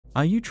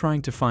Are you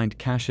trying to find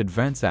cash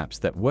advance apps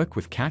that work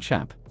with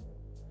CASHAPP?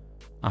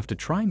 After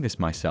trying this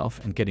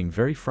myself and getting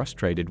very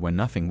frustrated when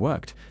nothing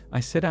worked, I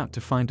set out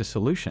to find a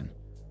solution.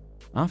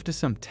 After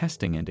some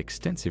testing and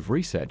extensive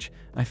research,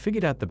 I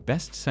figured out the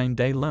best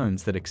same-day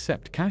loans that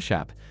accept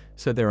CASHAPP,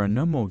 so there are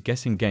no more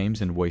guessing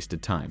games and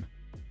wasted time.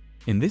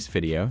 In this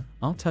video,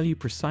 I'll tell you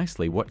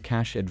precisely what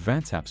cash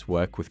advance apps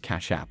work with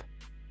CASHAPP.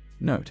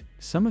 Note,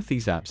 some of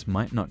these apps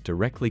might not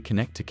directly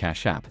connect to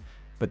CASHAPP,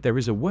 but there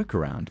is a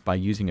workaround by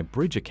using a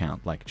bridge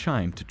account like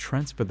Chime to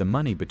transfer the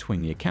money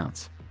between the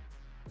accounts.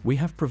 We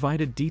have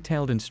provided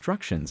detailed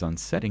instructions on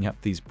setting up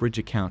these bridge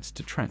accounts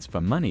to transfer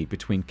money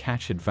between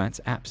cash advance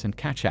apps and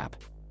CASHAPP.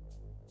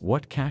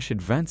 What cash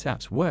advance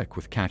apps work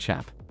with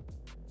CASHAPP?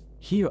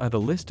 Here are the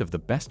list of the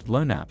best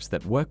loan apps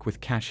that work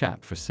with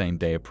CASHAPP for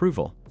same-day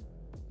approval.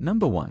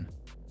 Number 1.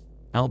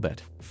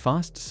 Albert,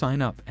 fast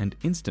sign-up and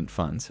instant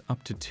funds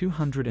up to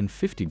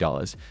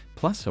 $250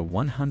 plus a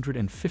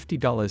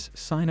 $150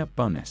 sign-up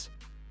bonus.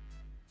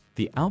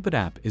 The Albert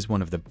app is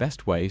one of the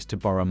best ways to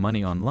borrow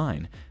money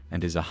online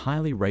and is a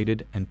highly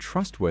rated and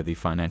trustworthy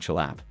financial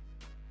app.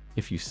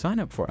 If you sign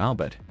up for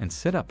Albert and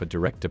set up a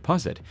direct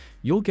deposit,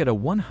 you'll get a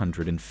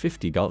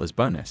 $150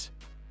 bonus.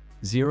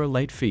 Zero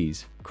late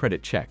fees,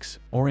 credit checks,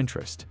 or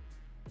interest.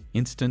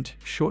 Instant,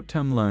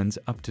 short-term loans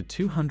up to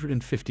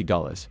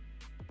 $250.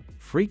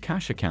 Free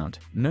cash account,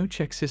 no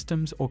check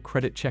systems or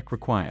credit check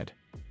required.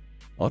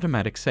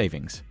 Automatic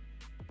savings.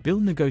 Bill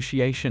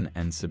negotiation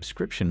and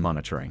subscription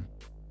monitoring.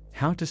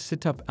 How to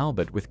set up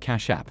Albert with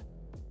CASHAPP.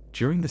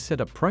 During the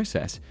setup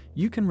process,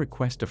 you can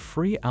request a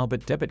free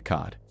Albert debit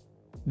card.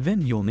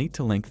 Then you'll need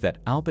to link that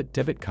Albert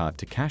debit card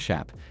to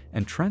CASHAPP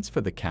and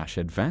transfer the cash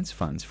advance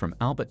funds from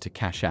Albert to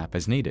CASHAPP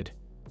as needed.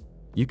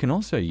 You can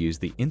also use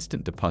the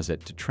instant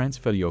deposit to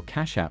transfer your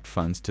CASHAPP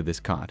funds to this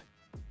card.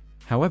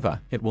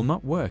 However, it will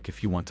not work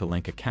if you want to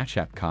link a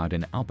CASHAPP card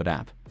in Albert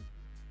app.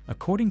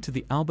 According to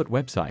the Albert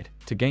website,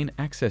 to gain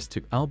access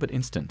to Albert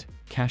Instant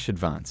Cash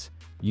Advance,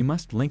 you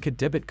must link a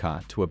debit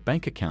card to a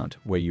bank account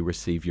where you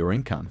receive your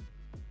income.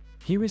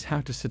 Here is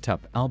how to set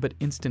up Albert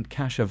Instant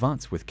Cash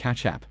Advance with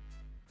CASHAPP.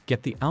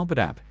 Get the Albert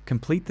app,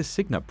 complete the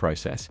sign-up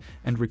process,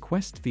 and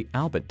request the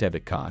Albert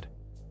debit card.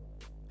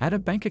 Add a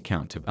bank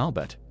account to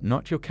Albert,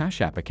 not your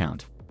CASHAPP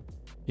account.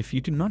 If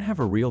you do not have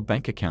a real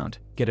bank account,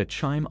 get a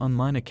Chime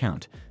online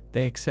account.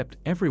 They accept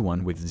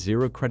everyone with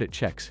zero credit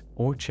checks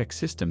or check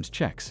systems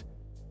checks.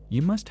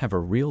 You must have a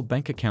real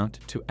bank account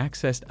to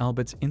access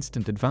Albert's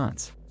Instant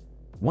Advance.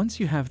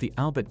 Once you have the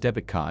Albert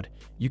debit card,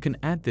 you can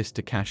add this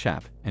to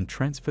CASHAPP and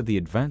transfer the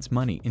advance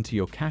money into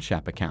your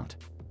CASHAPP account.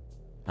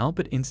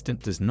 Albert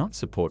Instant does not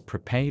support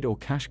prepaid or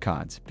cash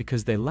cards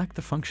because they lack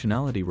the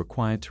functionality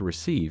required to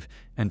receive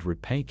and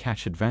repay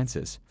cash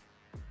advances.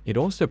 It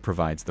also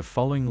provides the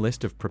following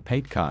list of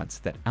prepaid cards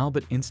that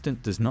Albert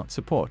Instant does not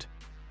support: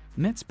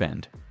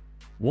 NetSpend,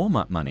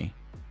 Walmart Money,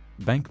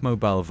 Bank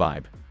Mobile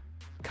Vibe,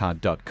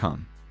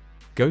 Card.com,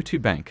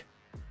 GoToBank,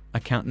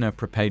 Account No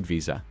Prepaid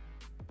Visa,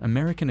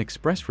 American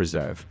Express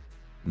Reserve,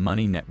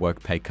 Money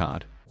Network Pay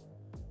Card.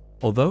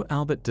 Although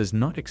Albert does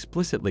not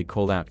explicitly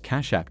call out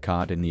CASHAPP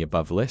card in the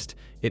above list,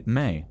 it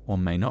may or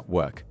may not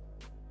work.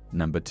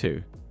 Number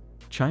 2.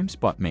 Chime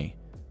Spot Me,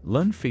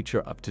 loan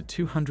feature up to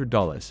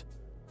 $200.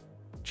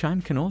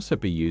 Chime can also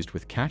be used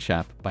with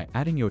CASHAPP by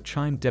adding your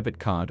Chime debit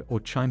card or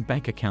Chime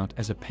bank account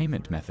as a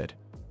payment method.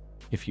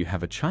 If you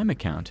have a Chime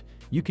account,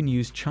 you can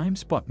use Chime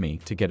Spot Me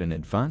to get an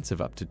advance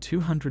of up to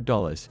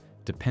 $200,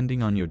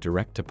 depending on your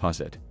direct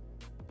deposit.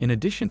 In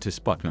addition to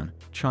SpotMe,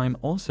 Chime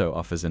also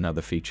offers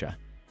another feature: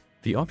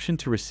 the option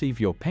to receive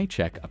your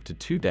paycheck up to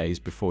 2 days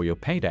before your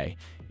payday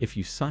if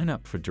you sign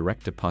up for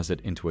direct deposit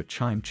into a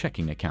Chime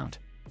checking account.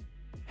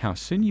 How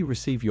soon you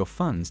receive your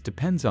funds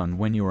depends on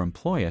when your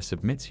employer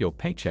submits your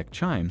paycheck.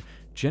 Chime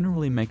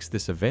generally makes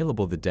this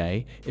available the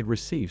day it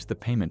receives the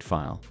payment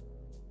file.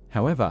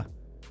 However,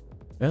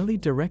 early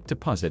direct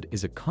deposit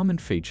is a common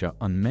feature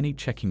on many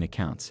checking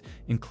accounts,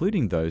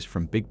 including those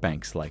from big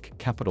banks like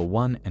Capital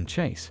One and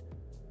Chase.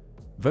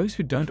 Those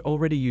who don't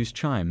already use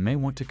Chime may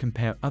want to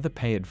compare other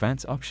pay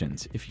advance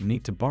options if you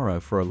need to borrow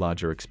for a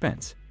larger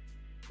expense.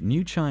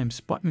 New Chime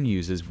SpotMe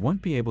users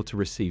won't be able to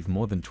receive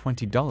more than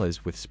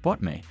 $20 with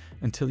SpotMe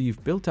until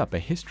you've built up a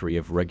history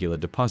of regular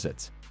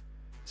deposits.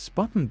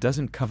 SpotMe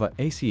doesn't cover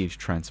ACH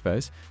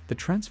transfers. The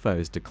transfer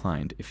is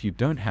declined if you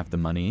don't have the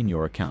money in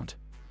your account.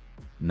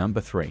 Number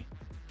 3.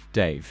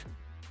 Dave,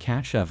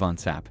 Cash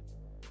Advance app.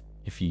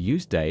 If you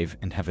use Dave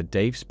and have a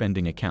Dave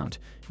spending account,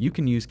 you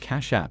can use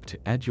CASHAPP to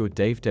add your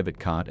Dave debit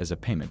card as a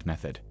payment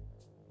method.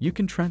 You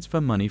can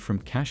transfer money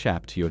from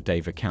CASHAPP to your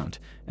Dave account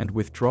and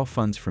withdraw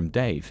funds from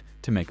Dave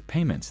to make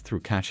payments through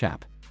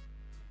CASHAPP.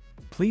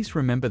 Please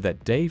remember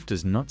that Dave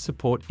does not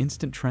support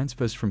instant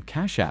transfers from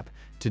CASHAPP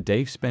to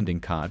Dave spending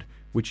card,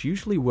 which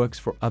usually works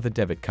for other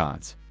debit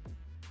cards.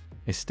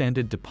 A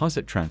standard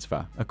deposit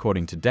transfer,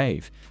 according to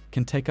Dave,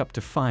 can take up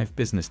to 5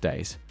 business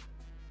days.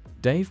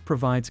 Dave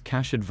provides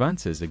cash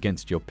advances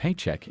against your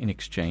paycheck in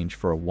exchange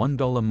for a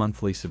 $1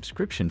 monthly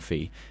subscription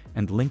fee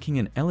and linking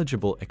an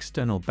eligible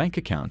external bank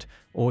account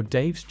or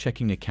Dave's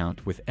checking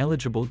account with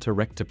eligible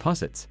direct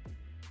deposits.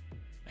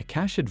 A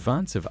cash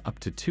advance of up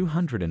to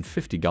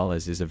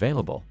 $250 is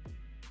available.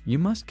 You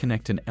must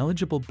connect an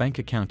eligible bank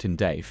account in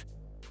Dave.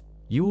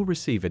 You will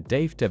receive a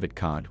Dave debit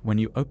card when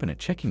you open a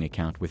checking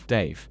account with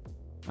Dave.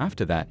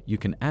 After that, you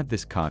can add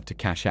this card to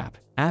CASHAPP.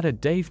 Add a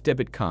Dave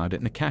debit card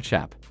in the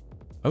CASHAPP.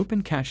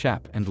 Open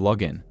CASHAPP and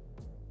log in.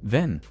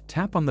 Then,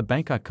 tap on the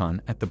bank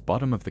icon at the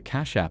bottom of the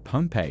CASHAPP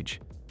homepage.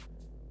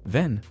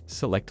 Then,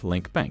 select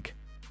Link Bank.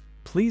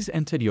 Please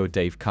enter your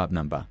Dave card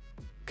number.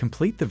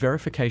 Complete the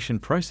verification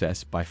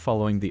process by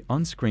following the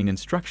on-screen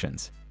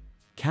instructions.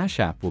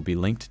 CASHAPP will be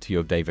linked to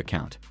your Dave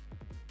account.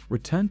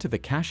 Return to the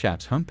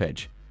CASHAPP's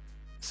homepage.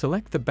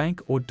 Select the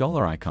bank or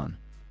dollar icon.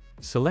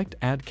 Select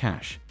Add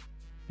Cash.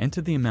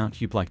 Enter the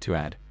amount you'd like to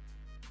add.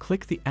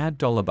 Click the Add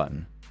Dollar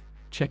button.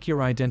 Check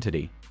your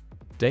identity.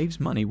 Dave's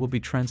money will be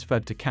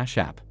transferred to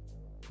CASHAPP.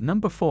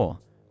 Number 4.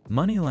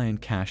 MoneyLion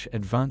Cash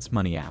Advance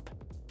Money App.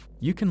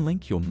 You can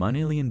link your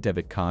MoneyLion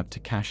debit card to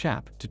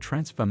CASHAPP to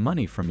transfer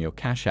money from your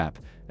CASHAPP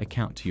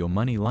account to your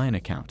MoneyLion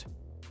account.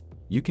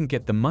 You can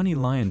get the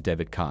MoneyLion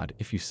debit card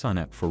if you sign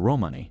up for Raw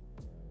Money.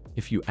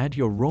 If you add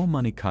your Raw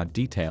Money card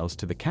details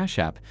to the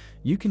CASHAPP,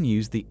 you can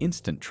use the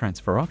Instant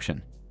Transfer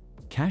option.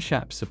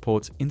 CASHAPP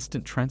supports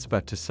instant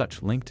transfer to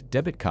such linked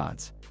debit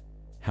cards.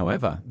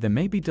 However, there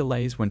may be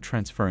delays when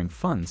transferring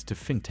funds to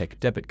fintech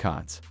debit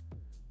cards.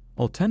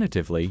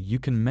 Alternatively, you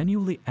can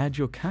manually add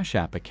your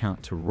CASHAPP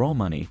account to Raw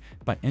Money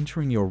by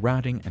entering your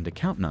routing and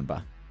account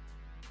number.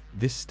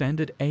 This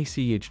standard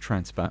ACH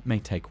transfer may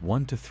take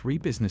 1 to 3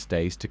 business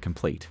days to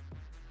complete.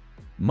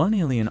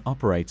 MoneyLion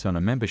operates on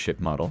a membership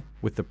model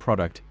with the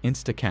product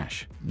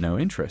InstaCash, no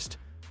interest,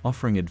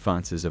 offering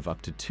advances of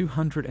up to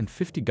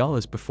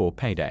 $250 before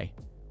payday.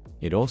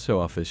 It also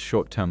offers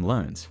short-term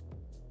loans.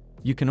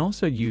 You can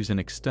also use an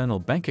external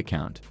bank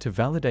account to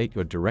validate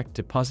your direct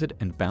deposit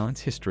and balance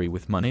history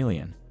with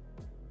MoneyLion.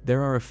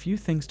 There are a few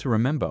things to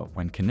remember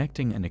when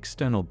connecting an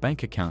external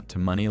bank account to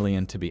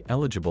MoneyLion to be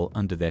eligible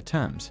under their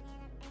terms.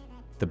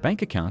 The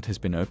bank account has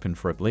been open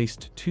for at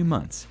least 2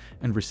 months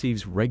and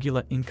receives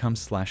regular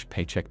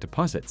income/paycheck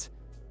deposits.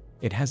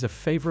 It has a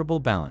favorable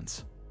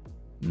balance.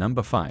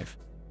 Number 5.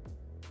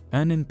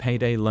 Earnin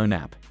Payday Loan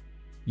App.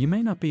 You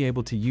may not be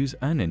able to use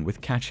Earnin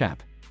with CASHAPP.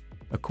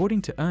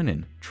 According to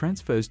Earnin,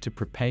 transfers to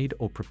prepaid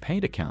or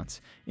prepaid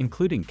accounts,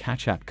 including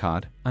CASHAPP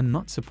card, are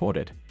not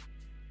supported.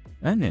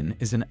 Earnin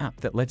is an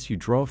app that lets you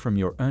draw from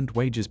your earned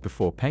wages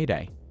before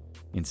payday.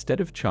 Instead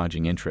of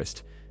charging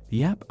interest,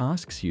 the app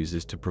asks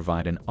users to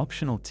provide an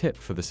optional tip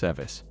for the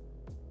service.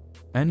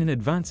 Earnin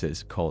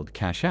advances, called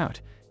cash out,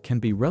 can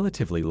be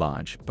relatively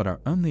large but are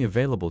only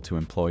available to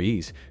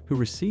employees who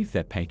receive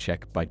their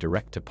paycheck by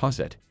direct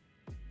deposit.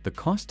 The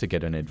cost to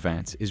get an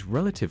advance is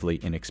relatively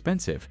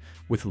inexpensive,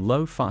 with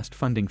low fast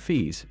funding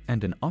fees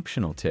and an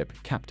optional tip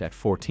capped at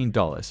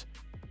 $14.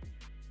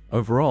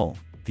 Overall,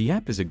 the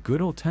app is a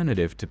good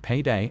alternative to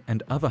payday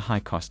and other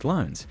high-cost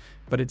loans,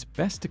 but it's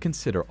best to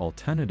consider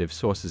alternative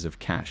sources of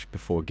cash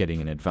before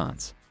getting an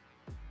advance.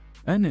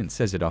 Earnin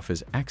says it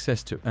offers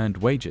access to earned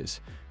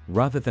wages,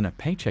 rather than a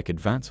paycheck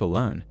advance or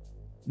loan.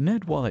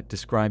 NerdWallet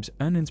describes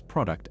Earnin's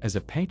product as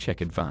a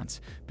paycheck advance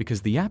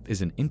because the app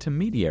is an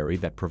intermediary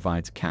that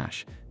provides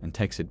cash and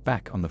takes it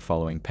back on the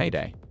following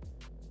payday.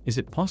 Is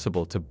it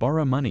possible to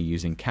borrow money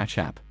using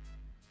CASHAPP?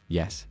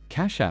 Yes,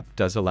 CASHAPP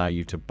does allow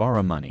you to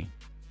borrow money.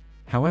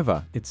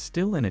 However, it's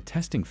still in a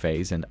testing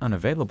phase and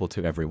unavailable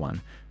to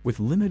everyone, with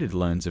limited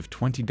loans of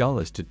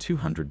 $20 to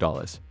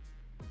 $200.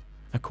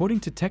 According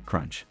to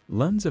TechCrunch,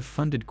 loans are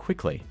funded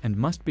quickly and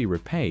must be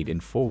repaid in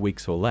 4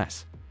 weeks or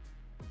less.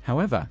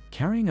 However,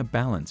 carrying a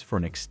balance for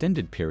an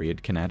extended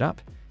period can add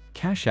up.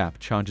 CASHAPP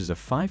charges a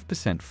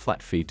 5%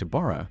 flat fee to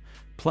borrow,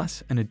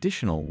 plus an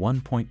additional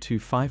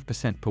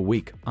 1.25% per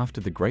week after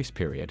the grace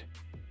period.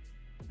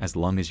 As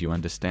long as you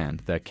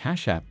understand that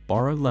CASHAPP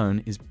Borrow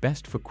Loan is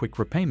best for quick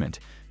repayment,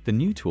 the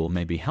new tool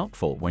may be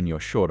helpful when you're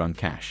short on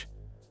cash.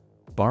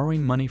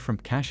 Borrowing money from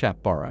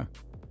CASHAPP Borrow.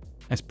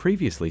 As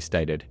previously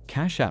stated,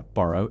 CASHAPP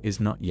Borrow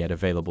is not yet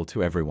available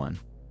to everyone.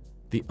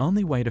 The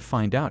only way to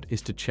find out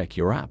is to check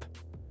your app.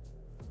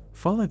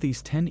 Follow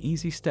these 10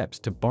 easy steps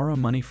to borrow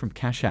money from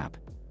CASHAPP.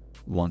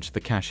 Launch the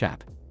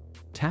CASHAPP.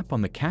 Tap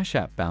on the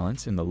CASHAPP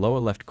balance in the lower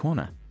left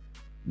corner.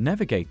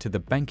 Navigate to the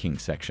banking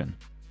section.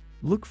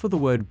 Look for the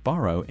word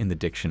borrow in the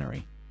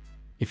dictionary.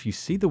 If you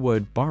see the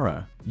word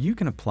borrow, you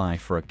can apply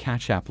for a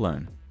CASHAPP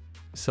loan.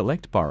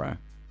 Select borrow.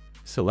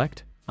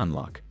 Select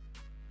unlock.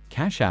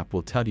 CASHAPP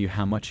will tell you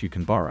how much you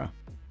can borrow.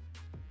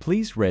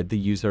 Please read the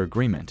user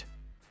agreement.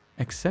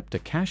 Accept a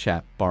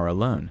CASHAPP borrow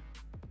loan.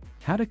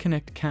 How to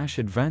connect Cash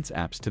Advance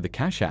apps to the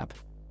CASHAPP.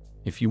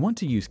 If you want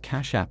to use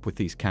CASHAPP with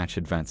these Cash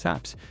Advance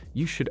apps,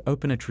 you should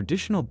open a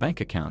traditional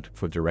bank account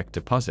for direct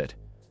deposit.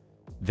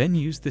 Then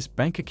use this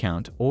bank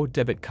account or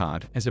debit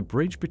card as a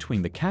bridge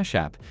between the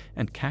CASHAPP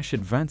and Cash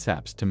Advance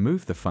apps to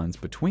move the funds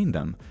between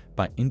them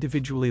by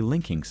individually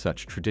linking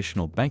such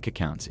traditional bank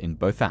accounts in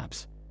both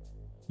apps.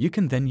 You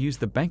can then use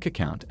the bank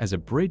account as a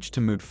bridge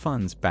to move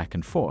funds back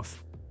and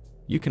forth.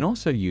 You can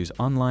also use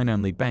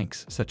online-only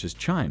banks such as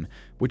Chime,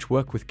 which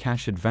work with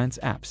cash advance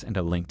apps and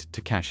are linked to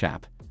Cash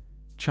App.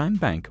 Chime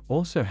Bank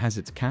also has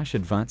its cash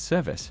advance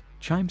service,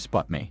 Chime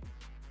SpotMe.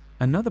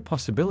 Another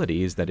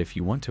possibility is that if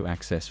you want to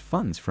access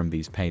funds from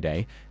these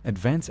payday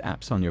advance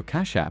apps on your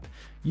Cash App,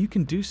 you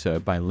can do so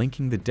by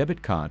linking the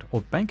debit card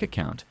or bank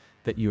account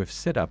that you have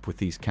set up with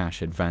these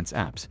cash advance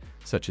apps,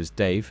 such as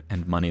Dave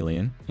and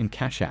MoneyLion in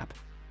Cash App.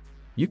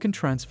 You can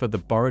transfer the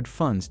borrowed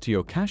funds to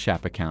your Cash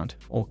App account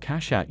or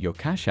cash out your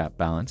Cash App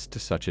balance to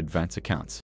such advance accounts.